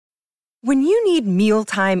When you need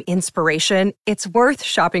mealtime inspiration, it's worth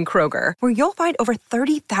shopping Kroger, where you'll find over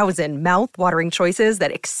 30,000 mouth-watering choices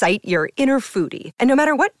that excite your inner foodie. And no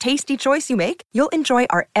matter what tasty choice you make, you'll enjoy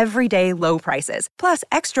our everyday low prices, plus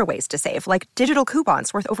extra ways to save, like digital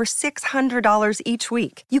coupons worth over $600 each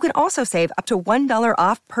week. You can also save up to $1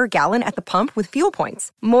 off per gallon at the pump with fuel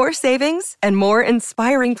points. More savings and more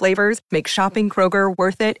inspiring flavors make shopping Kroger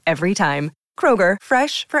worth it every time. Kroger,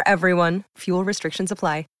 fresh for everyone. Fuel restrictions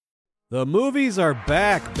apply. The movies are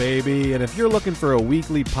back, baby, and if you're looking for a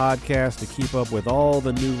weekly podcast to keep up with all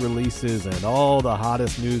the new releases and all the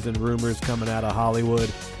hottest news and rumors coming out of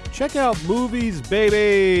Hollywood, check out Movies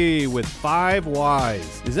Baby with 5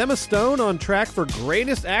 Ys. Is Emma Stone on track for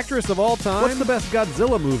greatest actress of all time? What's the best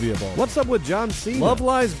Godzilla movie of all? What's up with John Cena? Love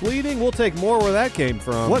Lies Bleeding? We'll take more where that came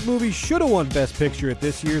from. What movie should have won Best Picture at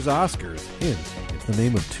this year's Oscars? Hint. The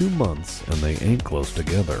name of 2 months, and they ain't close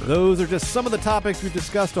together. Those are just some of the topics we've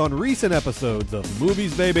discussed on recent episodes of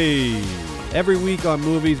Movies Baby. Every week on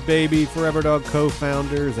Movies Baby, Forever Dog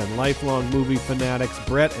co-founders and lifelong movie fanatics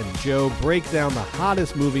Brett and Joe break down the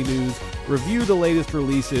hottest movie news, review the latest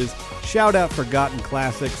releases, shout out forgotten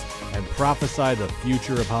classics, and prophesy the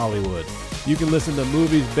future of Hollywood. You can listen to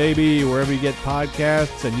Movies Baby wherever you get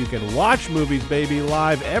podcasts, and you can watch Movies Baby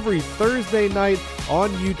live every Thursday night on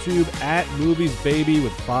YouTube at Movies Baby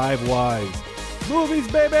with 5 Ys.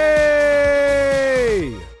 Movies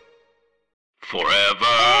Baby!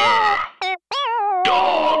 Forever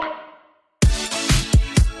Dog.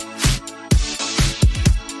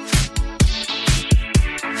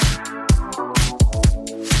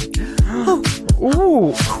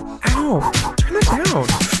 Ooh, ow, turn that down.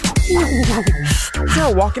 Is there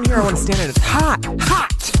a walk in here? I want to stand in it. It's hot,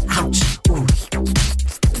 ouch. Ooh.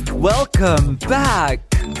 Welcome back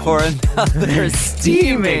for another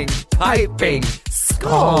steaming, piping,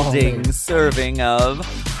 scalding serving of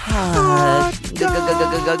hot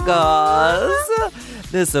goss.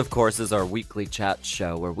 This, of course, is our weekly chat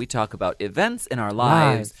show where we talk about events in our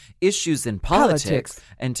lives, issues in politics,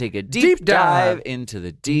 and take a deep dive into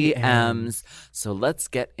the DMs. So let's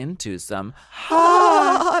get into some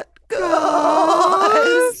hot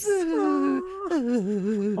goss.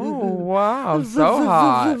 Oh, wow, so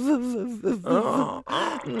hot.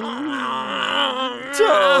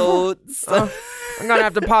 Totes. I'm going to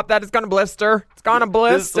have to pop that. It's going to blister. It's going to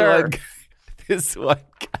blister. This one.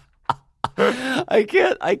 I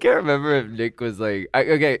can't remember if Nick was like,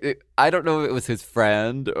 I don't know if it was his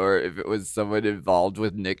friend or if it was someone involved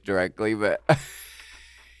with Nick directly, but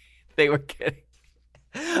they were getting,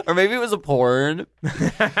 or maybe it was a porn,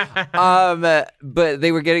 but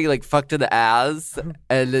they were getting like fucked in the ass,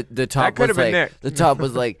 and the top was like, Nick. The top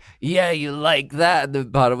was like, yeah, you like that, and the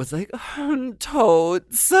bottom was like,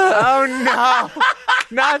 totes. Oh no,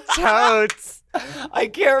 not totes. I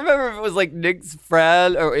can't remember if it was like Nick's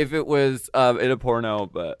friend or if it was in a porno,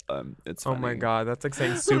 but it's funny. Oh my god, that's like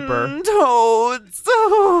saying super. Toads.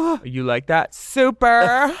 You like that?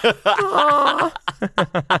 Super. I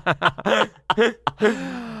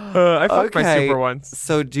fucked my super once.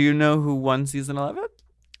 So do you know who won season 11?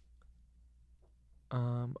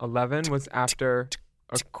 11 was after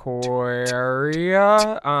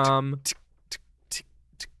Aquaria.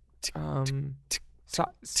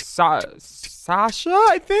 Sasha,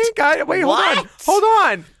 I think. Wait, hold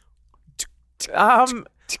on.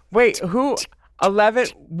 Wait, who? 11.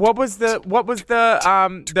 What was the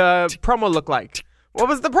promo look like? What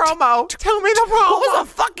was the promo? Tell me the promo. What was a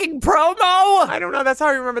fucking promo? I don't know. That's how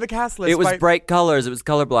I remember the cast list. It was bright colors. It was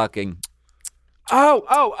color blocking.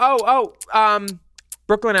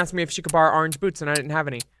 Brooklyn asked me if she could borrow orange boots, and I didn't have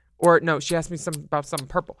any. Or no, she asked me about something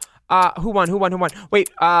purple. Who won? Wait,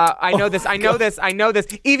 I know this.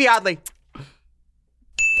 Evie Oddly.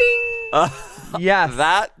 Ding. Yes.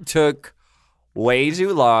 That took way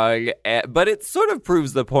too long, but it sort of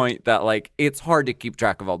proves the point that like it's hard to keep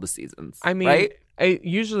track of all the seasons. I mean, right?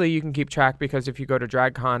 Usually you can keep track because if you go to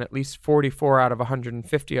DragCon, at least 44 out of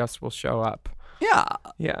 150 us will show up. Yeah.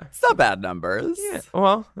 It's not bad numbers. Yeah.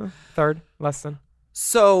 Well, third, less than.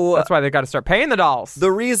 So that's why they got to start paying the dolls.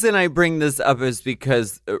 The reason I bring this up is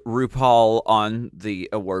because RuPaul on the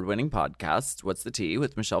award-winning podcast, What's the Tea,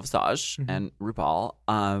 with Michelle Visage and RuPaul,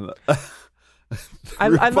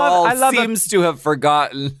 RuPaul seems to have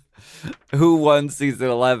forgotten who won season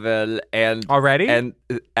 11 and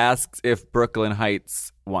asks if Brooklyn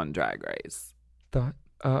Heights won Drag Race.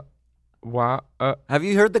 Wow. Have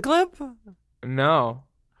you heard the clip? No.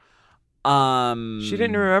 She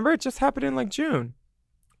didn't remember. It just happened in like June.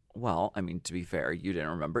 Well, I mean, to be fair, you didn't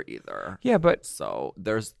remember either. Yeah, but so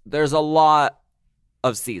there's a lot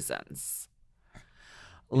of seasons.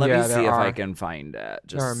 Let Yeah, me there see if I are. can find it.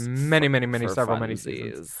 There are Just many, for- many, many, for several, many funsies.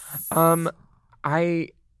 seasons.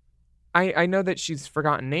 I know that she's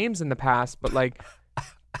forgotten names in the past, but like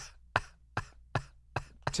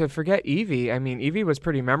to forget Evie, I mean, Evie was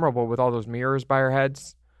pretty memorable with all those mirrors by her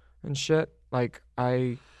heads and shit. Like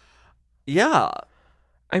Yeah,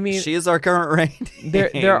 I mean, she is our current rating.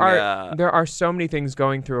 there are so many things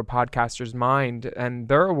going through a podcaster's mind, and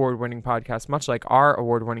their award-winning podcast, much like our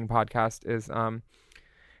award-winning podcast, is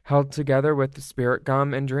held together with the Spirit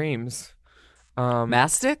Gum and Dreams.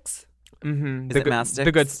 Mastics. Mm-hmm. Is it Mastix?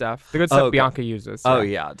 The good stuff. The good stuff okay. Bianca uses. Oh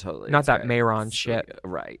yeah, totally. Not It's that great. Mayron It's shit. so good.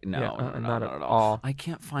 Right? No, Yeah, no, not at at all. I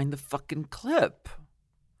can't find the fucking clip.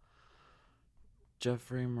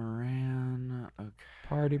 Jeffrey Moran. Okay.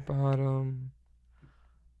 Party bottom.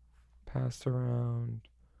 Passed around.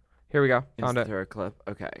 Here we go. Found Is it. there a clip?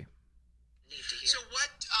 Okay. So what,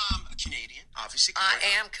 Canadian, obviously. I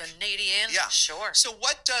am Canadian. Yeah. Sure. So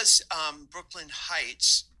what does Brooklyn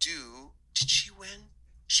Heights do? Did she win?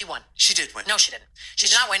 She won. She did win. No, she didn't. She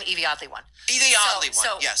did not win. Evie Oddly won. Evie Oddly won,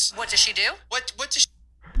 So yes. what does she do? What does she...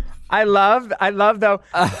 I love though,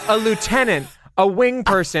 a lieutenant, a wing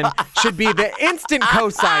person should be the instant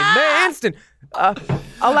cosign. The instant.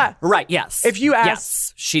 Right. Yes. If you ask-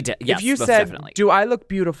 yes, she did. Yes. if you most said, definitely. "Do I look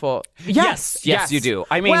beautiful?" Yes, Yes, you do.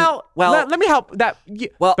 I mean, well, well- let me help that.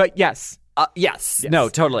 Well- but yes. Yes. No.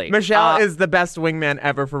 Totally. Michelle is the best wingman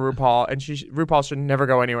ever for RuPaul, and RuPaul should never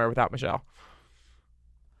go anywhere without Michelle.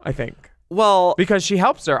 I think. Well, Because she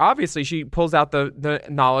helps her. Obviously, she pulls out the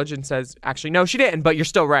knowledge and says, actually, no, she didn't, but you're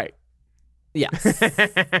still right. yes.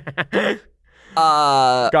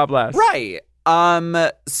 God bless. Right.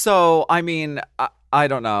 So I mean, I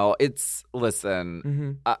don't know. It's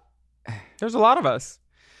listen. There's a lot of us.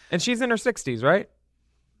 And she's in her 60s, right?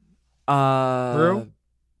 Ru?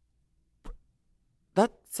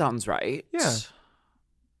 That sounds right. Yeah.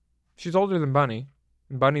 She's older than Bunny.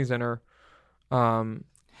 And Bunny's in her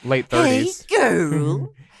late 30s.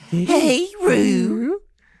 girl. Hey, Rue.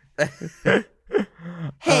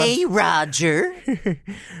 Hey, Roger.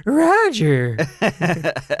 Roger.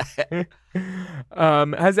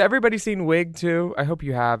 Has everybody seen Wig too? I hope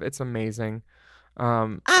you have. It's amazing.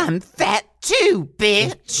 I'm fat too,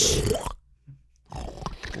 bitch.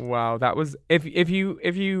 Wow, that was if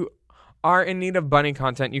you are in need of bunny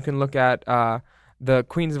content, you can look at the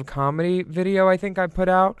Queens of Comedy video I think I put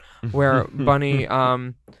out, where Bunny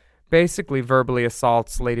basically verbally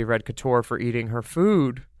assaults Lady Red Couture for eating her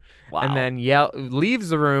food. Wow. And then leaves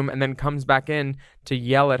the room and then comes back in to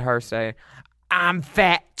yell at her, say, "I'm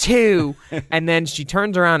fat too." And then she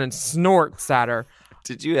turns around and snorts at her.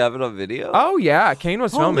 Did you have it on video? Oh yeah, Kane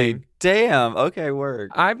was filming. Holy damn. Okay, word.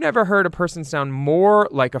 I've never heard a person sound more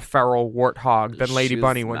like a feral warthog than Lady She's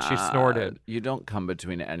Bunny when she not. snorted. You don't come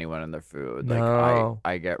between anyone and their food. No.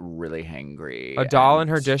 Like I get really hangry. A doll in and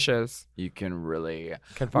her dishes. You can really.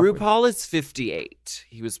 Can fuck with. RuPaul is 58.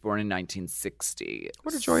 He was born in 1960.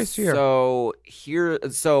 What a joyous year. So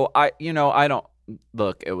I don't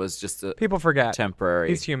look. It was just a People forget. temporary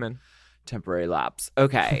He's human. lapse.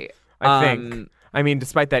 Okay. I think. I mean,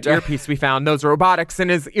 despite that earpiece we found, those robotics in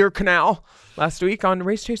his ear canal last week on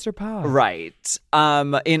Race Chaser Pod. Right.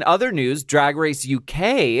 In other news, Drag Race UK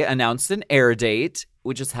announced an air date,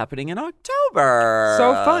 which is happening in October.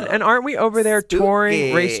 So fun. And aren't we over there touring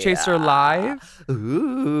Spooky. Race Chaser Live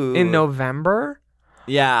Ooh. in November?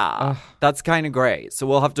 Yeah. That's kind of great. So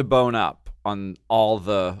we'll have to bone up on all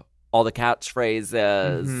the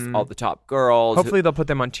catchphrases, all the top girls. Hopefully they'll put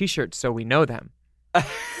them on T-shirts so we know them.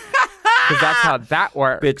 Because that's how that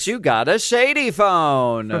works. Bitch, you got a shady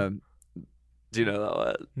phone. Do you know that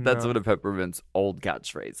one? That's No. one of Peppermint's old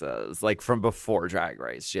catchphrases. Like from before Drag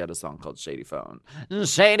Race, she had a song called Shady Phone.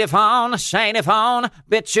 Shady phone,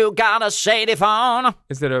 bitch, you got a shady phone.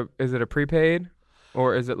 Is it a prepaid?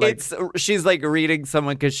 Or is it like... She's like reading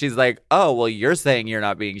someone because she's like, oh, well, you're saying you're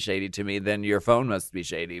not being shady to me, then your phone must be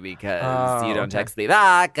shady because you don't okay. text me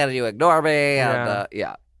back and you ignore me. And,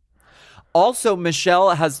 yeah. Also,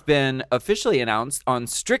 Michelle has been officially announced on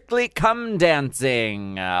Strictly Come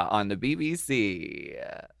Dancing on the BBC.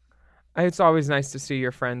 It's always nice to see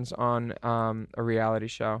your friends on a reality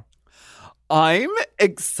show. I'm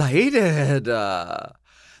excited.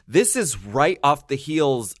 This is right off the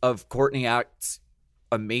heels of Courtney Act's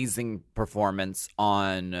amazing performance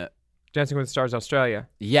on Dancing with the Stars Australia,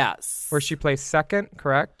 Yes. where she placed second,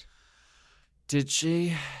 correct? Did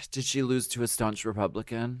she lose to a staunch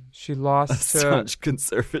Republican? She lost to... Staunch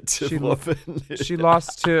conservative woman. She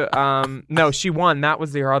lost to... no, she won. That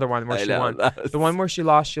was the other one where I she know, won. that was- The one where she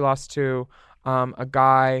lost to a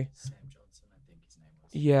guy...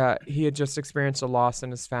 Yeah, he had just experienced a loss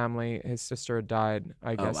in his family. His sister had died,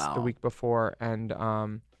 I guess, wow. the week before, and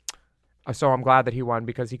so I'm glad that he won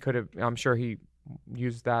because he could have. I'm sure he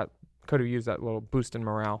could have used that little boost in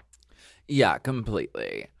morale. Yeah,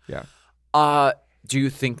 completely. Yeah. Do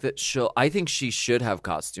you think that I think she should have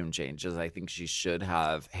costume changes. I think she should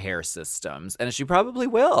have hair systems. And she probably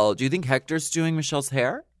will. Do you think Hector's doing Michelle's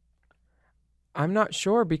hair? I'm not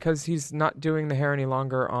sure because he's not doing the hair any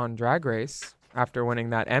longer on Drag Race after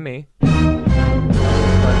winning that Emmy. But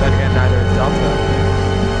then again, neither is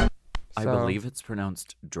Delta. I So- believe it's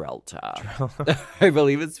pronounced Drelta. I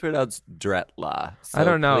believe it's pronounced Dretla. So I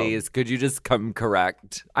don't know. Please, could you just come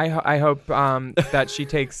correct? I hope that she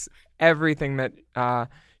takes everything that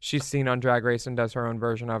she's seen on Drag Race and does her own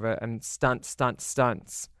version of it and stunts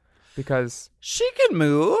because She can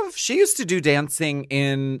move. She used to do dancing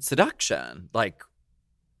in Seduction, like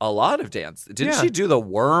a lot of dance. Didn't Yeah. she do the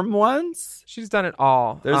worm once? she's done it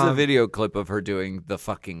all. There's a video clip of her doing the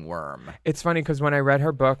fucking worm. It's funny because when I read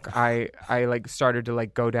her book, I like started to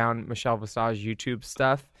like go down Michelle Visage YouTube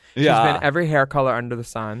stuff. She's Yeah. been every hair color under the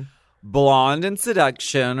sun. Blonde in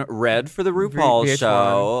Seduction, red for the RuPaul VH1.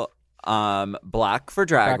 show, black for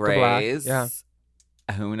Drag Back to black, Race. yeah.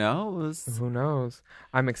 Who knows? Who knows?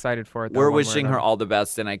 I'm excited for it. though, We're one way or wishing her another. all the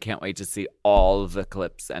best, and I can't wait to see all the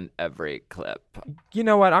clips and every clip. You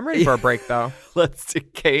know what? I'm ready for a break though.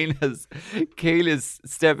 Kane is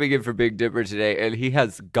stepping in for Big Dipper today, and he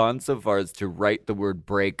has gone so far as to write the word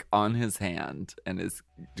break on his hand and is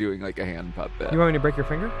doing like a hand puppet. You want me to break your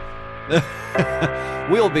finger?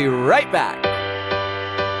 We'll be right back.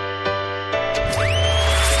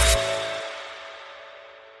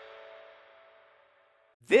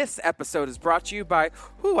 This episode is brought to you by,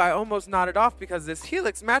 I almost nodded off because this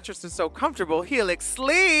Helix mattress is so comfortable. Helix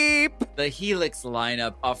Sleep! The Helix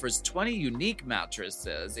lineup offers 20 unique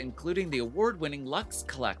mattresses, including the award-winning Luxe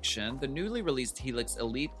Collection, the newly released Helix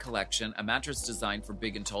Elite Collection, a mattress designed for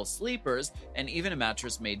big and tall sleepers, and even a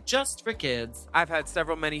mattress made just for kids. I've had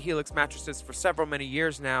many Helix mattresses for many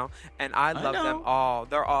years now, and I love know. them all.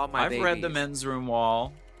 They're all my babies. I've read the men's room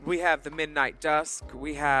wall. We have the Midnight Dusk.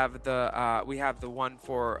 We have the one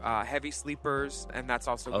for heavy sleepers, and that's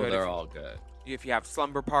also good. They're all good. If you have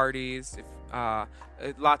slumber parties, I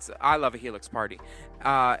love a Helix party,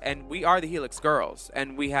 and we are the Helix girls,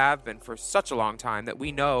 and we have been for such a long time that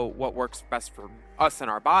we know what works best for us and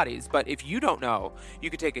our bodies. But if you don't know, you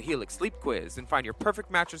could take a Helix sleep quiz and find your perfect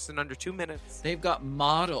mattress in under 2 minutes. They've got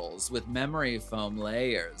models with memory foam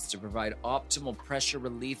layers to provide optimal pressure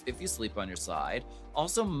relief if you sleep on your side.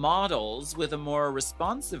 Also models with a more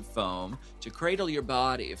responsive foam to cradle your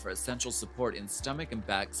body for essential support in stomach and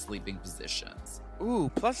back sleeping positions. Ooh,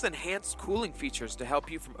 plus enhanced cooling features to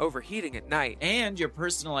help you from overheating at night. And your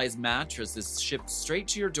personalized mattress is shipped straight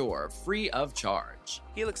to your door, free of charge.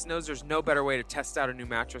 Helix knows there's no better way to test out a new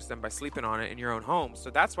mattress than by sleeping on it in your own home,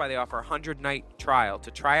 so that's why they offer a 100-night trial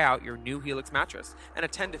to try out your new Helix mattress and a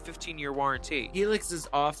 10 to 15-year warranty. Helix is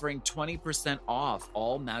offering 20% off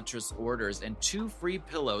all mattress orders and 2 free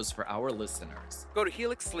pillows for our listeners. Go to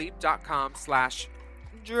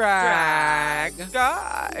helixsleep.com/drag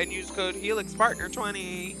and use code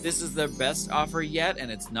HelixPartner20. This is their best offer yet,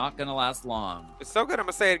 and it's not going to last long. It's so good, I'm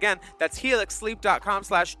going to say it again. That's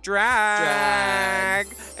helixsleep.com/drag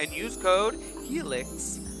and use code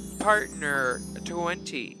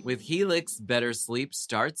HelixPartner20. With Helix, better sleep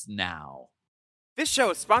starts now. This show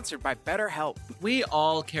is sponsored by BetterHelp. We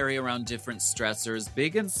all carry around different stressors,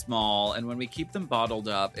 big and small, and when we keep them bottled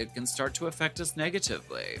up, it can start to affect us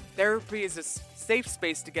negatively. Therapy is a safe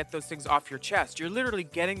space to get those things off your chest. You're literally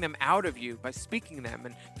getting them out of you by speaking them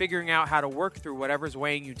and figuring out how to work through whatever's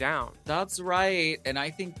weighing you down. That's right. And I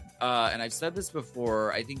think, and I've said this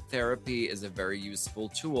before, I think therapy is a very useful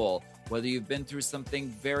tool, whether you've been through something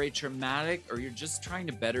very traumatic or you're just trying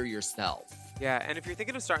to better yourself. Yeah, and if you're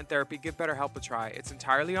thinking of starting therapy, give BetterHelp a try. It's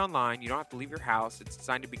entirely online. You don't have to leave your house. It's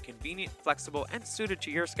designed to be convenient, flexible, and suited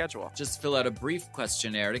to your schedule. Just fill out a brief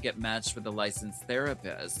questionnaire to get matched with a licensed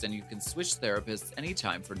therapist, and you can switch therapists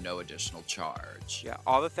anytime for no additional charge. Yeah,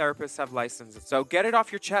 all the therapists have licenses, so get it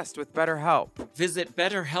off your chest with BetterHelp. Visit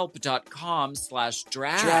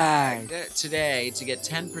betterhelp.com/drag today to get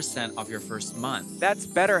 10% off your first month. That's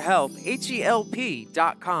BetterHelp,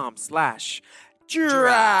 HELP.com/drag.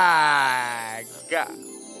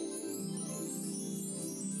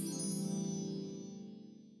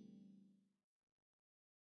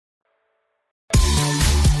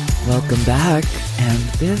 Welcome back, and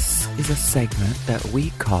this is a segment that we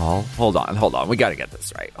call... Hold on. We got to get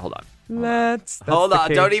this right. Hold on. Hold on.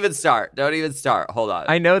 Key. Don't even start. Hold on.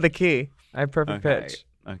 I know the key. I have perfect pitch.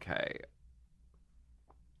 Okay.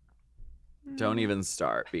 Don't even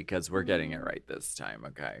start because we're getting it right this time,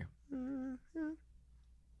 okay?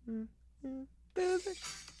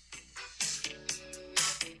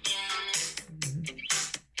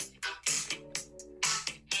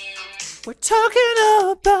 We're talking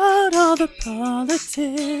about all the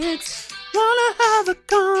politics. Wanna have a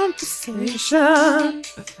conversation.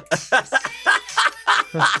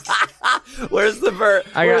 Where's the verse?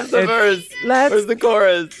 Where's the verse? Where's the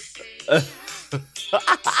chorus?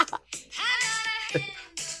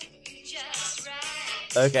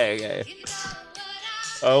 Okay.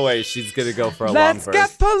 Oh wait, she's gonna go for a long verse.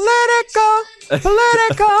 Let's get political.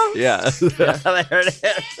 Yeah. There it is.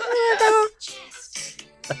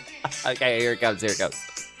 Okay, here it comes.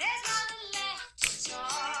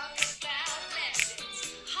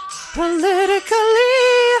 Politically,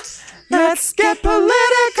 let's get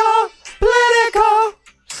political.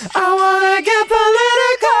 I wanna get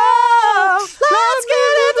political. Let's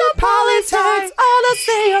get into politics. I wanna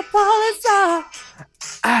see your policy.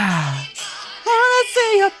 Wanna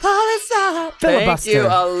see your policy. Thank you,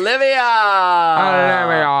 Olivia.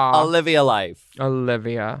 Olivia Life.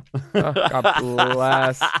 Olivia. Oh, God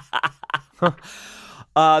bless.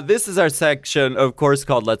 This is our section, of course,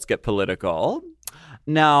 called Let's Get Political.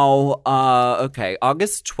 Now,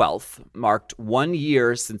 August 12th marked 1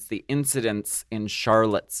 year since the incidents in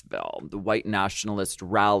Charlottesville, the white nationalist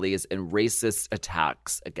rallies and racist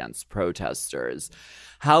attacks against protesters.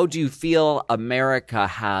 How do you feel America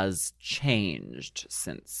has changed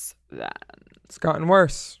since then? It's gotten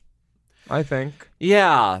worse, I think.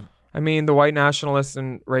 Yeah. I mean, the white nationalists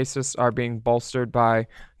and racists are being bolstered by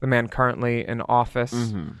the man currently in office.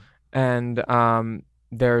 Mm-hmm. And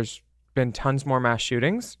there's been tons more mass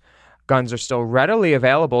shootings. Guns are still readily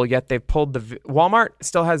available, yet they've pulled Walmart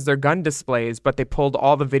still has their gun displays, but they pulled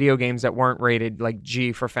all the video games that weren't rated like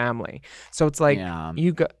G for family. So it's like,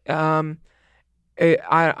 you go, I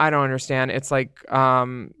don't understand. It's like,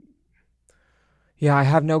 I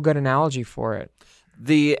have no good analogy for it.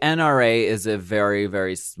 The NRA is a very,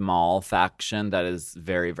 very small faction that is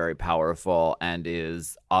very, very powerful and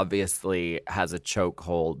is obviously has a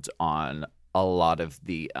chokehold on a lot of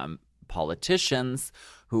the politicians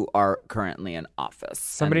who are currently in office.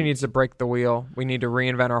 Somebody needs to break the wheel. We need to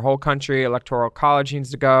reinvent our whole country. Electoral college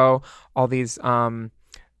needs to go. All these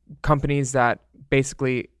companies that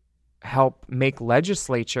basically help make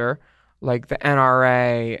legislature, like the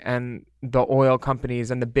NRA and the oil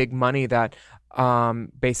companies and the big money that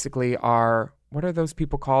basically are, what are those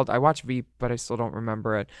people called? I watch Veep, but I still don't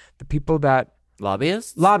remember it. The people that...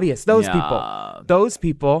 Lobbyists, those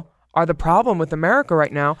people are the problem with America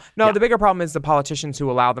right now. No, the bigger problem is the politicians who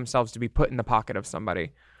allow themselves to be put in the pocket of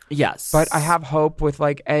somebody. Yes. But I have hope with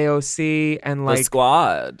like AOC and like... The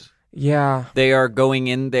Squad. Yeah. They are going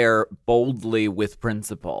in there boldly with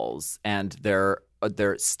principles, and they're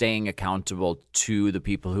staying accountable to the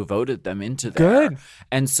people who voted them into there. Good.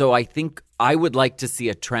 And so I think I would like to see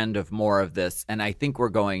a trend of more of this, and I think we're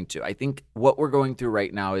going to. I think what we're going through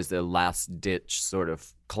right now is a last-ditch sort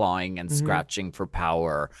of clawing and scratching for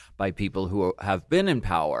power by people who have been in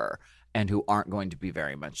power and who aren't going to be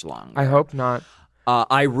very much longer. I hope not.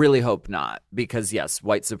 I really hope not, because yes,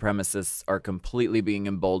 white supremacists are completely being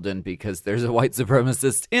emboldened because there's a white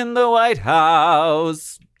supremacist in the White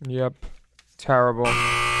House. Yep. Terrible.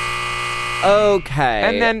 Okay.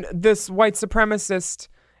 And then this white supremacist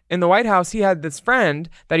in the White House, he had this friend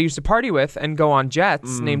that he used to party with and go on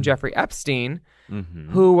jets named Jeffrey Epstein,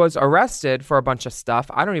 who was arrested for a bunch of stuff.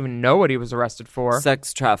 I don't even know what he was arrested for.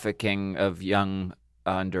 Sex trafficking of young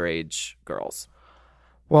underage girls.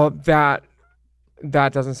 Well, that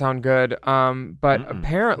doesn't sound good. But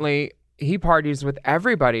apparently he parties with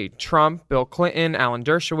everybody. Trump, Bill Clinton, Alan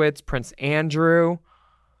Dershowitz, Prince Andrew.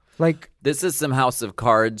 Like, this is some House of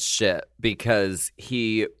Cards shit, because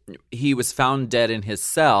he was found dead in his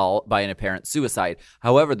cell by an apparent suicide.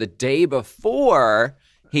 However, the day before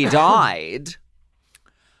he died,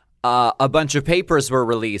 a bunch of papers were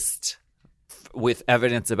released with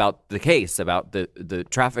evidence about the case, about the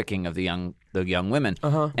trafficking of the young women.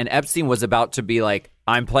 And Epstein was about to be like,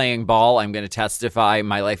 I'm playing ball, I'm going to testify,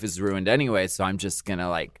 my life is ruined anyway, so I'm just going to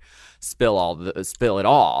like spill it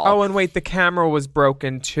all. Oh, and wait, the camera was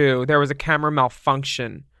broken too. There was a camera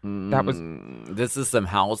malfunction. That was... This is some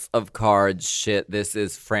House of Cards shit. This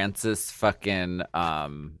is Francis fucking...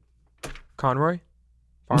 Conroy?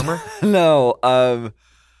 Farmer? No,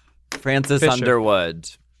 Francis Fisher. Underwood.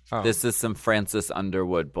 Oh. This is some Francis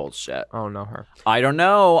Underwood bullshit. Oh, no, her. I don't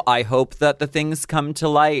know. I hope that the things come to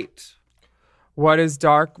light. What is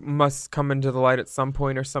dark must come into the light at some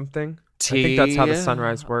point or something. I think that's how the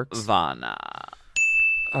sunrise works. Vana.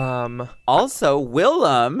 Also,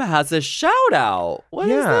 Willem has a shout out. What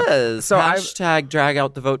is this? So Hashtag drag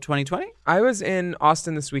out the vote 2020. I was in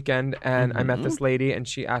Austin this weekend and I met this lady and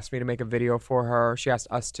she asked me to make a video for her. She asked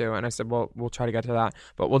us to, and I said, well, we'll try to get to that,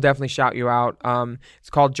 but we'll definitely shout you out. It's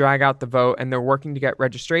called Drag Out the Vote, and they're working to get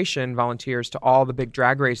registration volunteers to all the big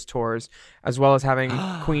drag race tours, as well as having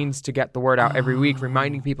queens to get the word out every week,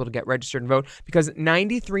 reminding people to get registered and vote, because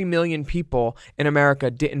 93 million people in America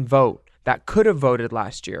didn't vote that could have voted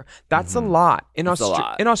last year. That's a lot. In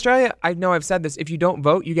Australia, I know I've said this, if you don't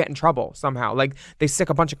vote, you get in trouble somehow. Like, they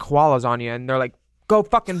stick a bunch of koalas on you and they're like, go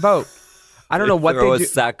fucking vote. I don't know what they do. They throw a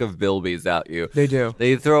sack of bilbies at you. They do.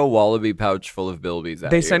 They throw a wallaby pouch full of bilbies at you.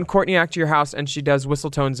 They send Courtney Act to your house and she does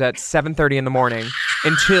whistle tones at 7:30 in the morning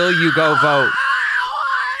until you go vote.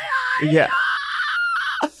 Yeah.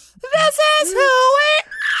 This is who we...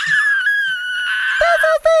 This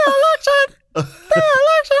is the election. The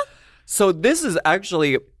election. So this is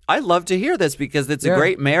actually, I love to hear this because it's a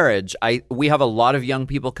great marriage. We have a lot of young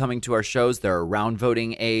people coming to our shows. They're around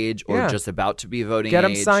voting age or just about to be voting age. Get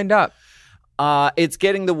them signed up. It's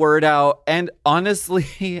getting the word out. And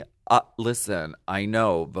honestly, listen, I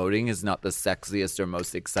know voting is not the sexiest or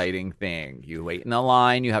most exciting thing. You wait in a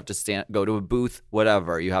line, you have to go to a booth,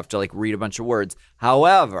 whatever. You have to like read a bunch of words.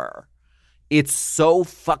 However, it's so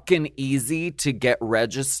fucking easy to get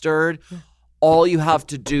registered. All you have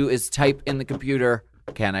to do is type in the computer,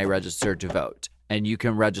 can I register to vote? And you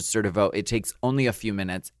can register to vote. It takes only a few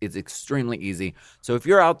minutes. It's extremely easy. So if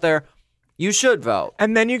you're out there, you should vote.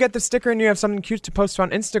 And then you get the sticker and you have something cute to post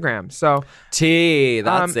on Instagram. So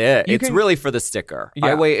that's it. It's really for the sticker. Yeah.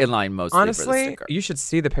 I wait in line mostly for the honestly, sticker. you should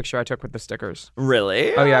see the picture I took with the stickers.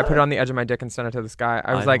 Really? Oh yeah, I put it on the edge of my dick and sent it to this guy.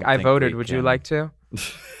 I was like, I voted. Would you like to?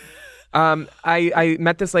 I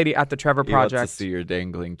met this lady at the Trevor Project. You want to see your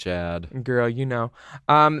dangling Chad. Girl, you know.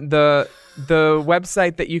 The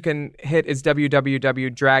website that you can hit is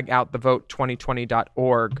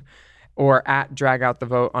www.dragoutthevote2020.org or at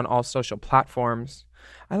dragoutthevote on all social platforms.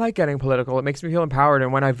 I like getting political. It makes me feel empowered.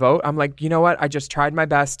 And when I vote, I'm like, you know what? I just tried my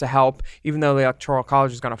best to help, even though the Electoral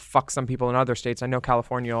College is going to fuck some people in other states. I know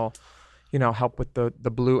California will, help with the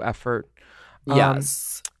blue effort.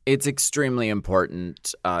 Yes. It's extremely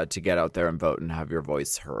important to get out there and vote and have your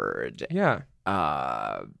voice heard. Yeah.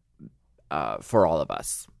 For all of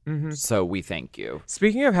us. Mm-hmm. So we thank you.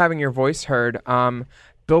 Speaking of having your voice heard,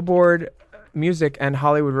 Billboard Music and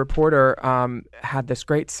Hollywood Reporter had this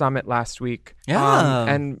great summit last week. Yeah.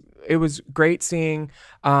 And it was great seeing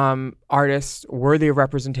artists worthy of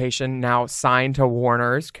representation now signed to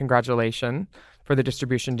Warner's. Congratulations for the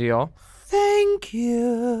distribution deal. Thank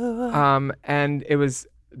you. And it was...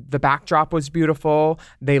 The backdrop was beautiful.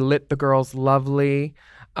 They lit the girls lovely.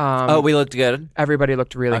 We looked good. Everybody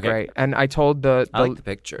looked really great. And I told I like the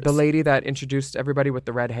pictures. The lady that introduced everybody with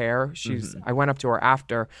the red hair. I went up to her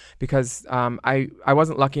after because I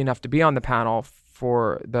wasn't lucky enough to be on the panel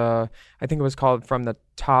for I think it was called from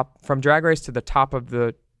Drag Race to the top of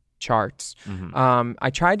the charts. Mm-hmm. I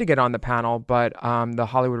tried to get on the panel, but the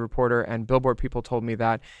Hollywood Reporter and Billboard people told me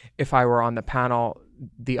that if I were on the panel,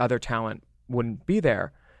 the other talent wouldn't be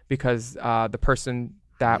there. Because the person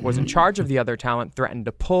that was in charge of the other talent threatened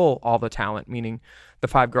to pull all the talent, meaning the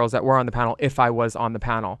 5 girls that were on the panel, if I was on the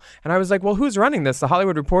panel. And I was like, well, who's running this, the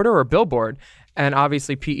Hollywood Reporter or Billboard? And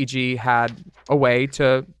obviously PEG had a way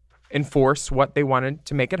to enforce what they wanted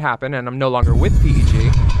to make it happen, and I'm no longer with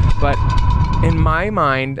PEG. But in my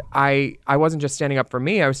mind, I wasn't just standing up for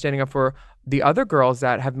me, I was standing up for the other girls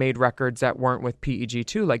that have made records that weren't with PEG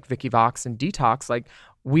too, like Vicky Vox and Detox. Like,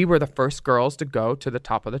 we were the first girls to go to the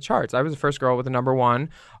top of the charts. I was the first girl with the number 1.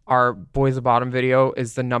 Our Boys of Bottom video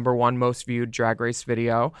is the number 1 most viewed Drag Race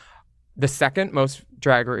video. The second most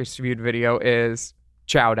Drag Race viewed video is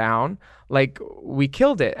Chow Down. Like, we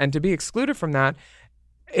killed it. And to be excluded from that,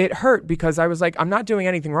 it hurt because I was like, I'm not doing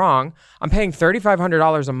anything wrong. I'm paying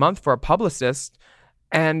 $3,500 a month for a publicist.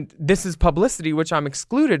 And this is publicity, which I'm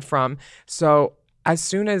excluded from. So as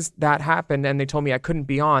soon as that happened and they told me I couldn't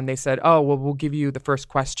be on, they said, oh, well, we'll give you the first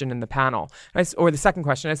question in the panel. Or the second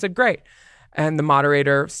question. I said, great. And the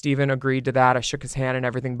moderator, Steven, agreed to that. I shook his hand and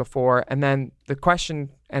everything before. And then the question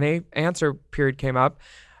and answer period came up,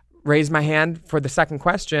 raised my hand for the second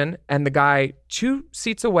question, and the guy 2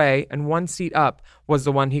 seats away and 1 seat up was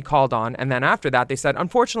the one he called on. And then after that, they said,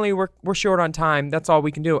 unfortunately, we're short on time. That's all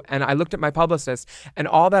we can do. And I looked at my publicist, and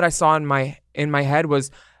all that I saw in my head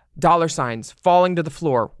was dollar signs falling to the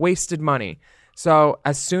floor, wasted money. So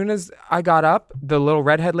as soon as I got up, the little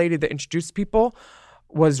redhead lady that introduced people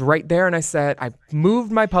was right there, and I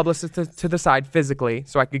moved my publicist to the side physically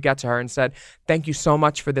so I could get to her and said, thank you so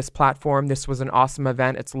much for this platform. This was an awesome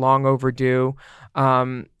event. It's long overdue.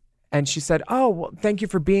 And she said, oh, well, thank you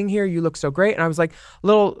for being here. You look so great. And I was like,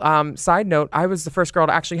 little side note, I was the first girl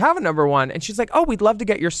to actually have a #1. And she's like, oh, we'd love to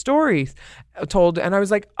get your stories told. And I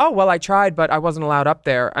was like, oh, well, I tried, but I wasn't allowed up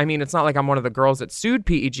there. I mean, it's not like I'm one of the girls that sued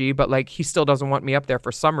PEG, but like he still doesn't want me up there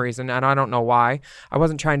for some reason. And I don't know why. I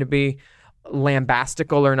wasn't trying to be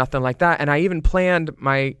lambastical or nothing like that. And I even planned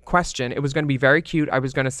my question. It was going to be very cute. I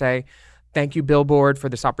was going to say, thank you, Billboard, for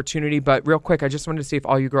this opportunity. But real quick, I just wanted to see if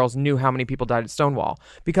all you girls knew how many people died at Stonewall.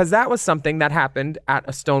 Because that was something that happened at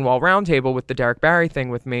a Stonewall roundtable with the Derek Barry thing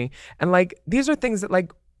with me. And like, these are things that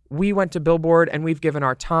like, we went to Billboard and we've given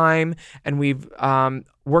our time and we've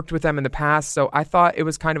worked with them in the past. So I thought it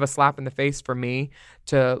was kind of a slap in the face for me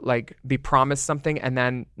to like be promised something and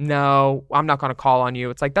then, no, I'm not going to call on you.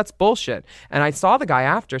 It's like, that's bullshit. And I saw the guy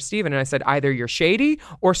after, Steven, and I said, either you're shady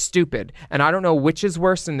or stupid. And I don't know which is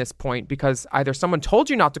worse in this point because either someone told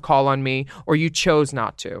you not to call on me or you chose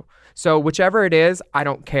not to. So whichever it is, I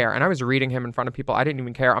don't care. And I was reading him in front of people. I didn't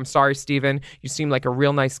even care. I'm sorry, Steven. You seem like a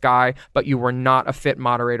real nice guy, but you were not a fit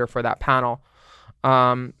moderator for that panel.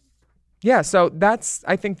 Yeah, so that's,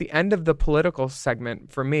 I think, the end of the political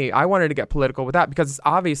segment for me. I wanted to get political with that because it's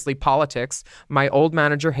obviously politics. My old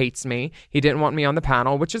manager hates me. He didn't want me on the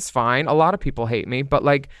panel, which is fine. A lot of people hate me, but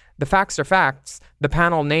like the facts are facts. The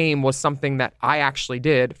panel name was something that I actually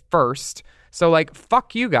did first. So like,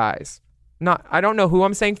 fuck you guys. I don't know who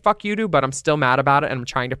I'm saying fuck you to, but I'm still mad about it and I'm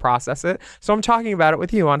trying to process it. So I'm talking about it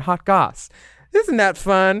with you on Hot Goss. Isn't that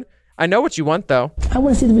fun? I know what you want, though. I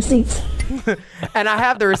want to see the receipts. And I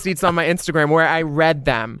have the receipts on my Instagram where I read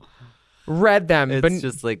them. It's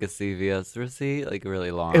just like a CVS receipt, like really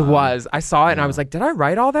long. It was. I saw it and I was like, did I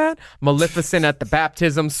write all that? Maleficent at the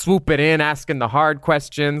baptism, swoop it in, asking the hard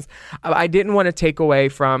questions. I didn't want to take away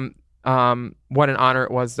from what an honor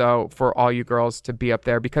it was, though, for all you girls to be up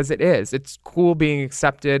there because it is. It's cool being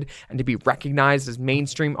accepted and to be recognized as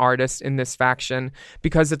mainstream artists in this faction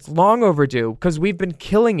because it's long overdue because we've been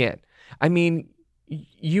killing it. I mean,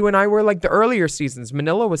 you and I were like the earlier seasons.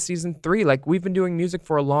 Manila was season 3. Like we've been doing music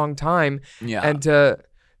for a long time. Yeah. And to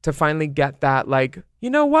finally get that, like, you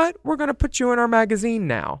know what? We're going to put you in our magazine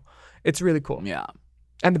now. It's really cool. Yeah.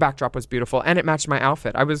 And the backdrop was beautiful, and it matched my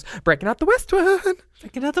outfit. I was breaking out the Westwood.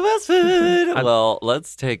 Well,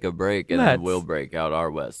 let's take a break, and then we'll break out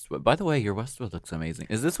our Westwood. By the way, your Westwood looks amazing.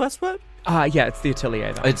 Is this Westwood? Yeah, it's the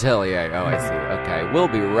Atelier, though. Atelier. Oh, I see. Okay, we'll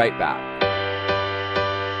be right back.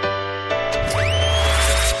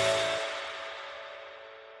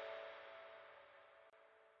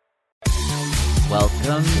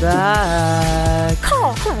 Welcome back.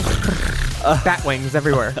 Bat wings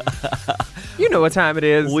everywhere. You know what time it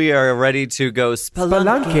is. We are ready to go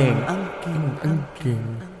spelunking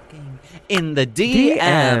in the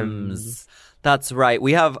DMs. That's right.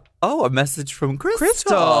 We have, a message from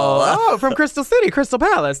Crystal. Oh, from Crystal City, Crystal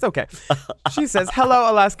Palace. Okay. She says,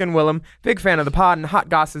 hello, Alaskan Willem. Big fan of the pod, and Hot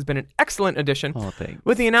Goss has been an excellent addition. Oh, thanks.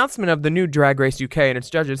 With the announcement of the new Drag Race UK and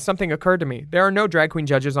its judges, something occurred to me. There are no drag queen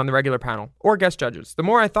judges on the regular panel, or guest judges. The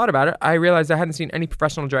more I thought about it, I realized I hadn't seen any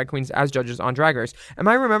professional drag queens as judges on Drag Race. Am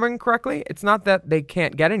I remembering correctly? It's not that they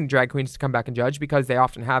can't get any drag queens to come back and judge, because they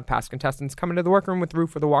often have past contestants come into the workroom with Rue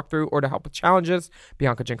for the walkthrough or to help with challenges.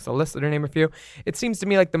 Bianca Jinx, a list, to name a few. It seems to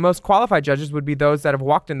me like the most qualified judges would be those that have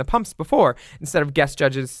walked in the pumps before. Instead of guest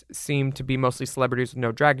judges, seem to be mostly celebrities with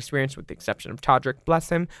no drag experience, with the exception of Todrick. Bless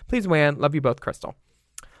him. Please weigh in. Love you both, Crystal.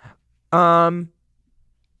 Go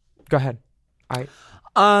ahead.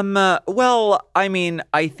 Well, I mean,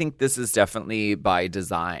 I think this is definitely by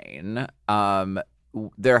design.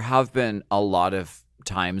 There have been a lot of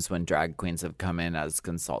times when drag queens have come in as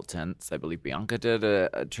consultants. I believe Bianca did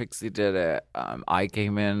it, Trixie did it. I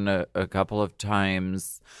came in a couple of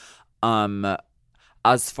times.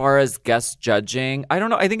 As far as guest judging, I don't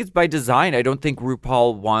know. I think it's by design. I don't think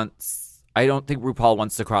RuPaul wants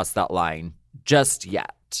to cross that line just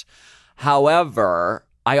yet. However,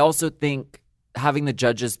 I also think having the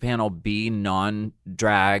judges panel be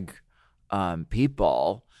non-drag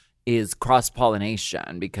people is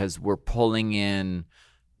cross-pollination, because we're pulling in,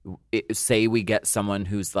 say we get someone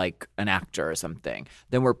who's like an actor or something,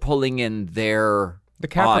 then we're pulling in the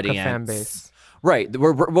Caprica audience. fan base. Right,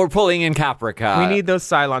 we're pulling in Caprica. We need those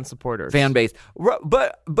Cylon supporters. Fan base.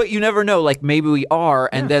 But you never know. Like, maybe we are,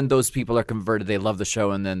 and then those people are converted. They love the show,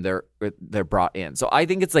 and then they're brought in. So I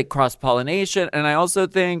think it's like cross-pollination, and I also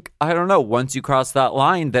think, I don't know, once you cross that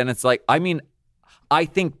line, then it's like, I mean, I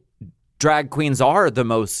think drag queens are the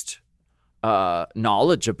most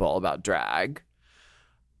knowledgeable about drag.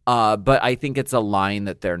 But I think it's a line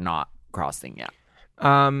that they're not crossing yet.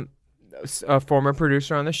 A former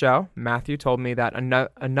producer on the show, Matthew, told me that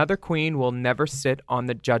another queen will never sit on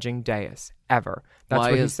the judging dais ever. That's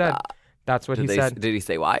Why what he is said. that? That's what he said. Did he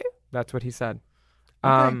say why? That's what he said.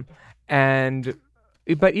 Okay.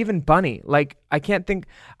 But even Bunny, like, I can't think.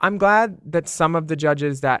 I'm glad that some of the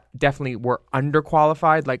judges that definitely were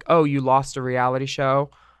underqualified, like, oh, you lost a reality show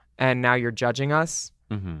and now you're judging us.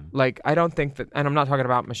 Mm-hmm. Like, I don't think that, and I'm not talking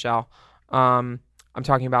about Michelle. I'm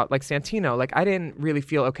talking about like Santino. Like, I didn't really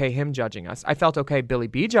feel okay him judging us. I felt okay Billy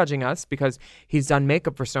B judging us because he's done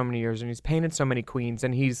makeup for so many years and he's painted so many queens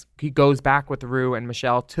and he goes back with Rue and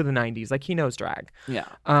Michelle to the 90s. Like, he knows drag. Yeah.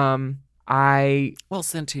 Well,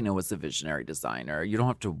 Santino was a visionary designer. You don't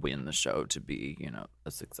have to win the show to be,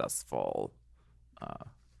 a successful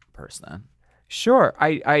person. Sure.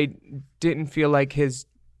 I didn't feel like his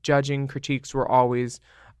judging critiques were always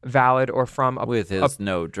valid or from with his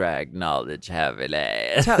no drag knowledge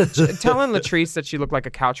heavily. Telling Latrice that she looked like a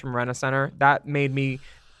couch from Rent-A-Center, that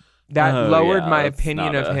lowered my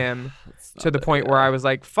opinion of him to the point where I was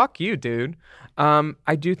like, fuck you, dude.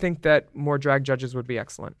 I do think that more drag judges would be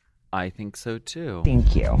excellent. I think so too.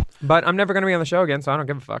 Thank you. But I'm never going to be on the show again, so I don't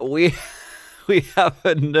give a fuck. We have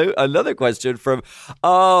another question from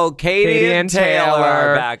Katie and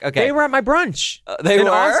Taylor back. Okay, they were at my brunch. They in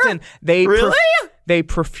were? Austin. They really? They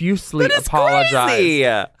profusely that is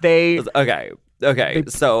apologized. Crazy. Okay.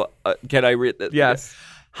 So can I read this? Yes.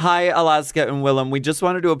 Hi, Alaska and Willem. We just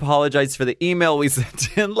wanted to apologize for the email we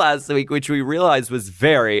sent in last week, which we realized was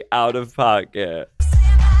very out of pocket.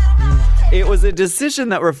 It was a decision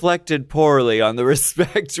that reflected poorly on the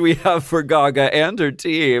respect we have for Gaga and her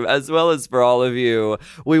team, as well as for all of you.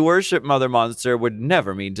 We worship Mother Monster, would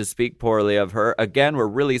never mean to speak poorly of her. Again, we're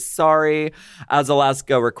really sorry. As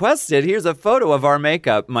Alaska requested, here's a photo of our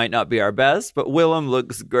makeup. Might not be our best, but Willem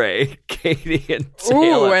looks great. Katie and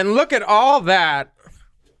Taylor. Ooh, and look at all that.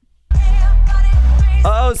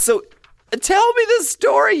 Oh, so tell me the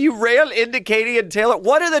story. You ran into Katie and Taylor.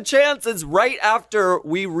 What are the chances right after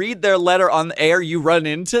we read their letter on the air, you run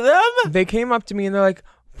into them? They came up to me and they're like,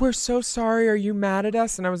 we're so sorry. Are you mad at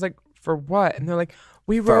us? And I was like, for what? And they're like,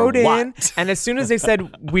 we wrote in. And as soon as they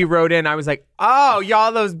said we wrote in, I was like, oh,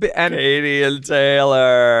 y'all those... And Katie and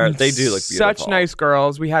Taylor. They do look beautiful. Such nice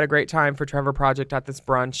girls. We had a great time for Trevor Project at this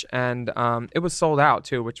brunch. And it was sold out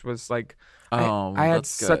too, which was like... I had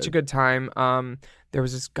such a good time. There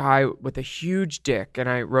was this guy with a huge dick, and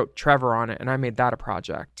I wrote Trevor on it, and I made that a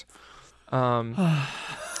project.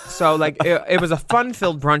 So, like, it was a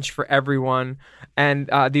fun-filled brunch for everyone, and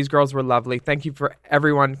these girls were lovely. Thank you for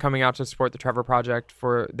everyone coming out to support the Trevor Project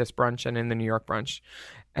for this brunch and in the New York brunch.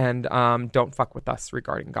 And don't fuck with us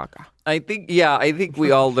regarding Gaga. I think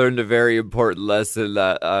we all learned a very important lesson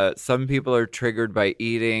that some people are triggered by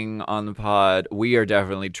eating on the pod. We are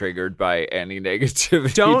definitely triggered by any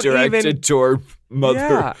negativity directed toward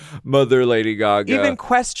Mother Lady Gaga. Even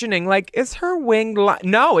questioning, like, is her wing...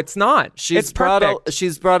 No, it's not. She's brought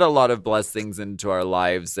a lot of blessings into our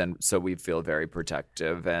lives, and so we feel very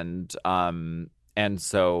protective. And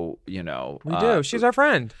so, we do. She's our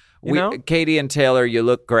friend. Katie and Taylor, you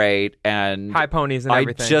look great, and high ponies and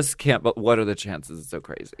everything. I just can't. But what are the chances? It's so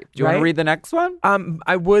crazy. Do you want to read the next one?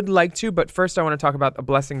 I would like to, but first I want to talk about a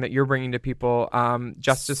blessing that you're bringing to people.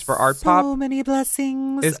 Justice for Art Pop. So many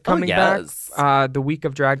blessings is coming back. The week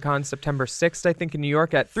of DragCon, September 6th, I think, in New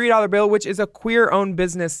York at $3 Bill, which is a queer-owned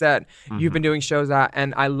business that you've been doing shows at,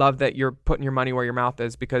 and I love that you're putting your money where your mouth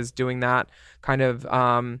is, because doing that kind of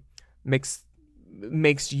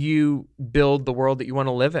makes you build the world that you want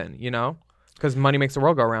to live in, because money makes the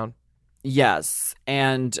world go around. Yes,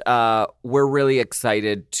 and we're really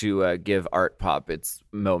excited to give Art Pop its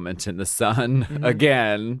moment in the sun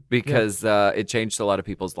again, because it changed a lot of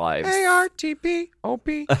people's lives.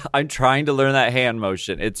 A-R-T-P-O-P. I'm trying to learn that hand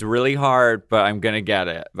motion. It's really hard, but I'm going to get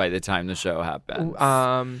it by the time the show happens.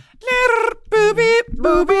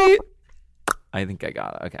 Boobie. I think I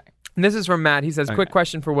got it. Okay. And this is from Matt. He says, quick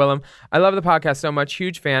question for Willem. I love the podcast so much.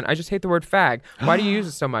 Huge fan. I just hate the word fag. Why do you use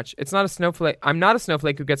it so much? It's not a snowflake. I'm not a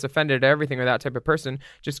snowflake who gets offended at everything or that type of person.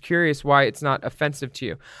 Just curious why it's not offensive to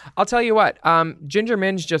you. I'll tell you what. Ginger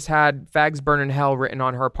Minge just had fags burn in hell written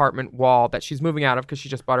on her apartment wall that she's moving out of because she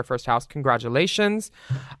just bought her first house. Congratulations.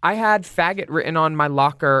 I had faggot written on my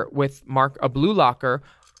locker with a blue locker.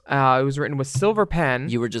 It was written with silver pen.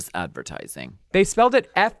 You were just advertising. They spelled it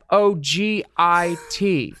F-O-G-I-T.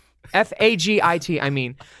 F-A-G-I-T, I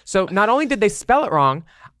mean. So not only did they spell it wrong,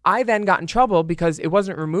 I then got in trouble because it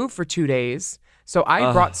wasn't removed for 2 days. So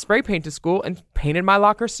I brought spray paint to school and painted my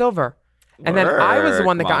locker silver. And then I was the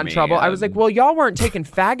one that got in Work, trouble. I was like, mommy. well, y'all weren't taking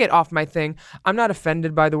faggot off my thing. I'm not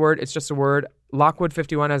offended by the word. It's just a word. Lockwood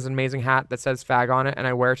 51 has an amazing hat that says fag on it, and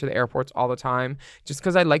I wear it to the airports all the time just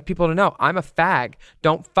because I like people to know I'm a fag.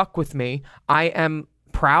 Don't fuck with me. I am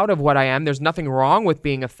proud of what I am. There's nothing wrong with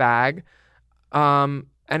being a fag. And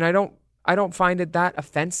I don't find it that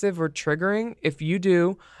offensive or triggering. If you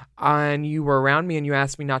do, and you were around me and you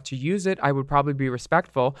asked me not to use it, I would probably be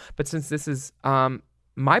respectful. But since this is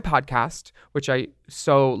my podcast, which I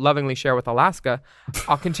so lovingly share with Alaska,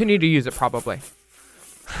 I'll continue to use it probably.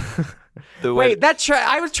 Wait,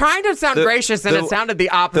 I was trying to sound gracious and it sounded the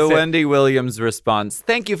opposite. The Wendy Williams response.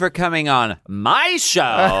 Thank you for coming on my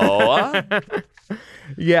show.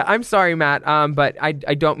 Yeah, I'm sorry, Matt, but I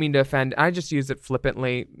don't mean to offend. I just use it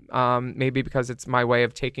flippantly, maybe because it's my way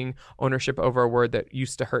of taking ownership over a word that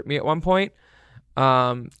used to hurt me at one point.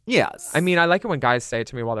 Yes. I mean, I like it when guys say it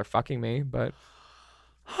to me while they're fucking me, but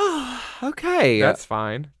Okay. that's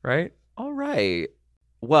fine, right? All right.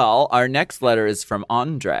 Well, our next letter is from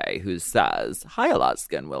Andre, who says, Hi,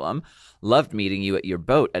 Alaska and Willem. Loved meeting you at your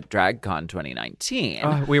boat at DragCon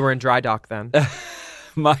 2019. We were in dry dock then.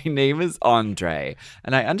 My name is Andre,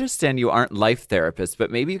 and I understand you aren't life therapists,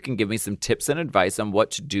 but maybe you can give me some tips and advice on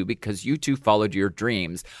what to do because you two followed your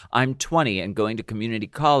dreams. I'm 20 and going to community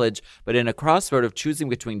college, but in a crossroad of choosing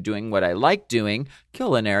between doing what I like doing,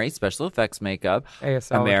 culinary, special effects makeup,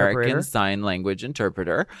 ASL American interpreter. Sign Language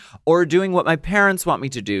interpreter, or doing what my parents want me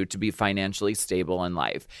to do to be financially stable in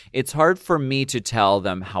life. It's hard for me to tell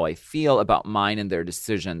them how I feel about mine and their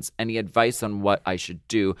decisions. Any advice on what I should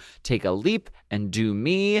do? Take a leap and do me.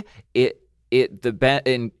 It give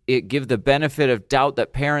the benefit of doubt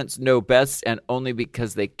that parents know best and only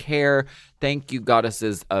because they care. Thank you,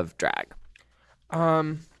 goddesses of drag.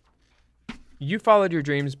 You followed your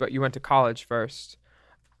dreams, but you went to college first.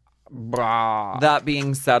 Blah. That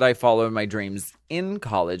being said, I followed my dreams in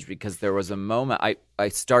college because there was a moment I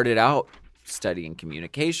started out studying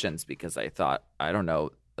communications because I thought,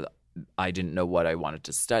 I didn't know what I wanted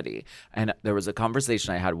to study. And there was a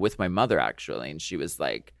conversation I had with my mother, actually, and she was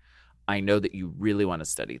like, I know that you really want to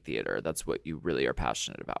study theater. That's what you really are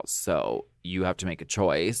passionate about. So you have to make a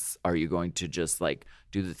choice. Are you going to just like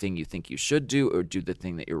do the thing you think you should do or do the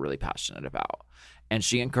thing that you're really passionate about? And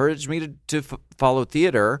she encouraged me to follow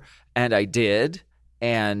theater, and I did.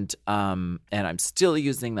 And I'm still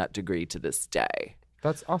using that degree to this day.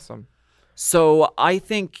 That's awesome. So I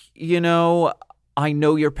think, I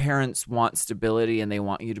know your parents want stability and they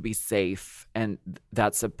want you to be safe, and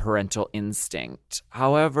that's a parental instinct.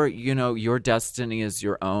 However, your destiny is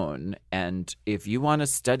your own. And if you want to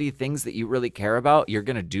study things that you really care about, you're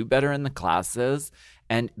going to do better in the classes.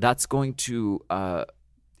 And that's going to,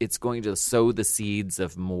 it's going to sow the seeds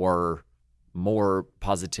of more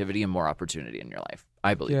positivity and more opportunity in your life.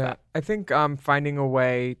 I believe that. I think finding a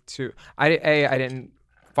way to, I didn't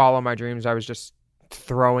follow my dreams. I was just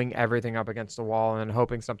throwing everything up against the wall and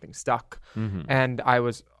hoping something stuck. Mm-hmm. And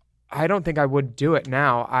I don't think I would do it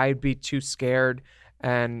now. I'd be too scared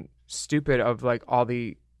and stupid of like all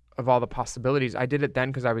the possibilities. I did it then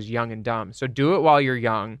because I was young and dumb. So do it while you're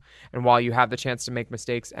young and while you have the chance to make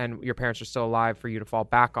mistakes and your parents are still alive for you to fall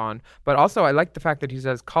back on. But also I like the fact that he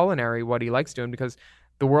says culinary, what he likes doing, because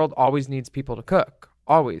the world always needs people to cook.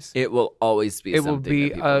 Always. It will always be something It will be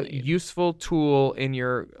that people a need. useful tool in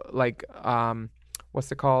your what's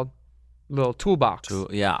it called? Little toolbox.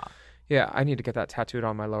 Yeah. Yeah, I need to get that tattooed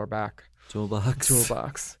on my lower back. Toolbox.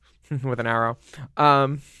 Toolbox with an arrow.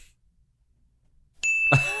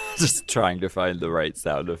 Just trying to find the right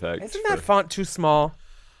sound effect. Isn't that font too small?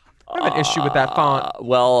 I have an issue with that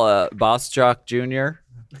font. Boss Jock Jr.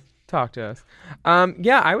 Talk to us.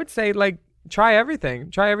 Yeah, I would say like try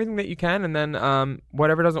everything. Try everything that you can, and then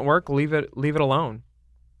whatever doesn't work, leave it alone.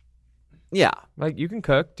 Yeah. Like you can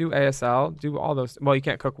cook, do ASL, do all those. Well, you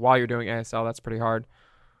can't cook while you're doing ASL. That's pretty hard.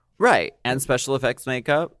 Right. And special effects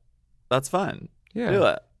makeup. That's fun. Yeah. Do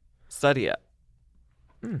it. Study it.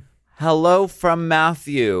 Hello from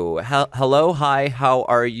Matthew. Hello, hi, how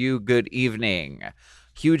are you? Good evening.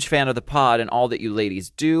 Huge fan of the pod and all that you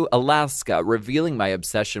ladies do. Alaska, revealing my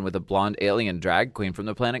obsession with a blonde alien drag queen from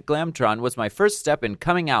the planet Glamtron was my first step in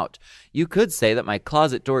coming out. You could say that my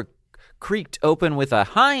closet door creaked open with a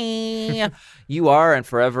hi. You are and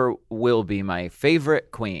forever will be my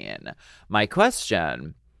favorite queen. My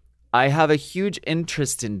question: I have a huge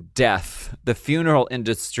interest in death, the funeral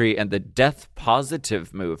industry, and the death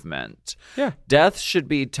positive movement. Yeah. Death should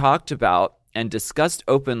be talked about and discussed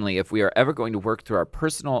openly if we are ever going to work through our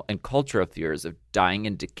personal and cultural fears of dying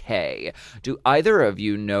and decay. Do either of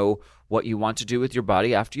you know what you want to do with your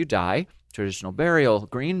body after you die? traditional burial,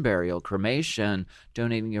 green burial, cremation,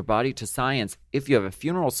 donating your body to science. If you have a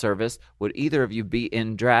funeral service, would either of you be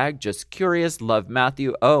in drag? Just curious. Love,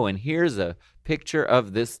 Matthew. Oh, and here's a picture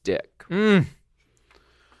of this dick.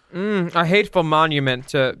 A hateful monument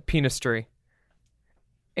to penistry.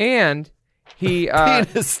 And he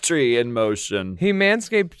Penistry in motion. he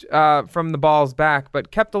manscaped from the balls back,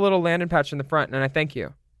 but kept a little landing patch in the front, and I thank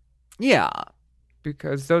you. Yeah.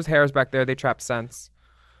 Because those hairs back there, they trap scents.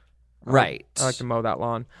 Right. I like to mow that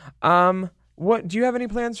lawn. What do you have any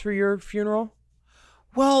plans for your funeral?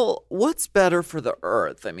 Well, what's better for the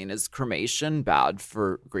earth? I mean, is cremation bad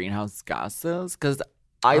for greenhouse gases? Because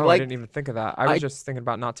I didn't even think of that. I was just thinking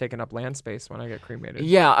about not taking up land space when I get cremated.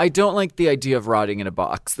 Yeah, I don't like the idea of rotting in a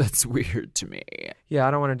box. That's weird to me. Yeah,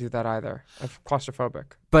 I don't want to do that either. I'm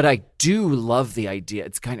claustrophobic. But I do love the idea.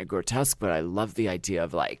 It's kind of grotesque, but I love the idea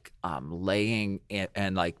of like laying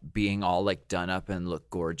and like being all like done up and look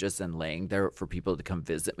gorgeous and laying there for people to come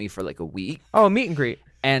visit me for like a week. Oh, meet and greet.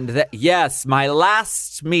 And yes, my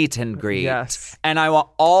last meet and greet. Yes. And I want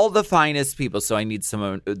all the finest people. So I need some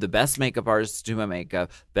of the best makeup artists to do my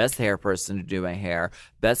makeup, best hair person to do my hair,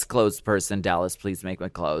 best clothes person. Dallas, please make my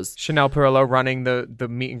clothes. Chanel Perillo running the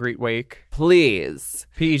meet and greet wake. Please.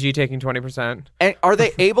 PEG taking 20%. And are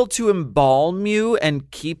they able to embalm you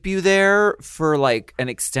and keep you there for like an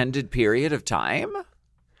extended period of time?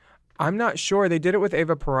 I'm not sure. They did it with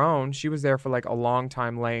Ava Perón. She was there for like a long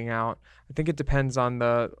time laying out. I think it depends on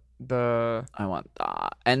the. I want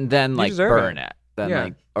that, and then You like deserve burn it. it. Then Yeah.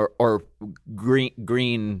 like or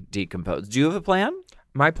green decompose. Do you have a plan?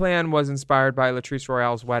 My plan was inspired by Latrice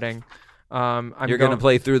Royale's wedding. You're gonna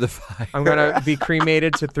play Through the Fire. I'm going to be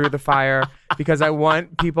cremated to Through the Fire because I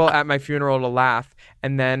want people at my funeral to laugh.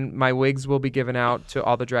 And then my wigs will be given out to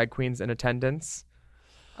all the drag queens in attendance.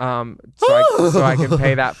 So I can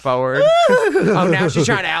pay that forward. Oh, now she's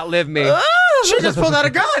trying to outlive me. She just pulled out a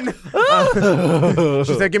gun.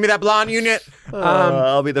 She said, give me that blonde unit.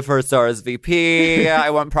 I'll be the first RSVP. I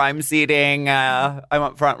want prime seating. I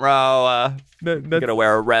want front row. I'm gonna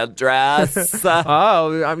wear a red dress.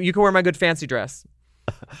 You can wear my good fancy dress.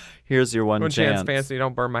 Here's your one chance. Fancy,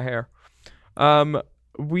 don't burn my hair.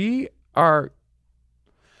 We are.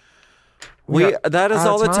 That is out of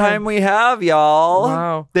all the time we have, y'all.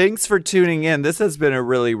 Wow. Thanks for tuning in. This has been a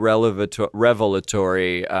really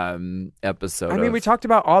revelatory episode. I mean, we talked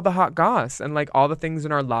about all the hot goss and like all the things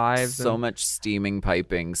in our lives. So much steaming,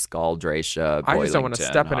 piping, scaldracia. I just don't want to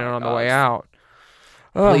step in it on the way out.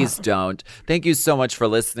 Please don't. Thank you so much for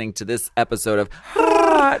listening to this episode of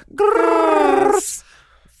Hot Goss.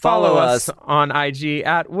 Follow us on IG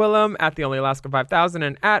at Willem, at The Only Alaska 5000,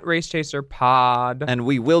 and at Race Chaser Pod. And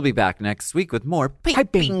we will be back next week with more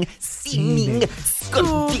piping, steaming,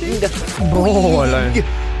 scalding, boiling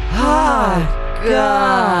hot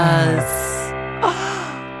goss.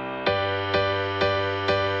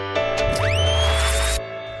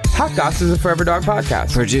 Hot Goss is a Forever Dog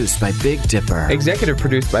podcast. Produced by Big Dipper. Executive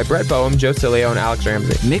produced by Brett Boehm, Joe Cilio, and Alex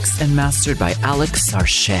Ramsey. Mixed and mastered by Alex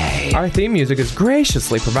Sarche. Our theme music is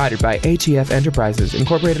graciously provided by ATF Enterprises,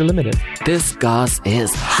 Incorporated Limited. This goss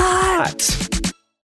is hot.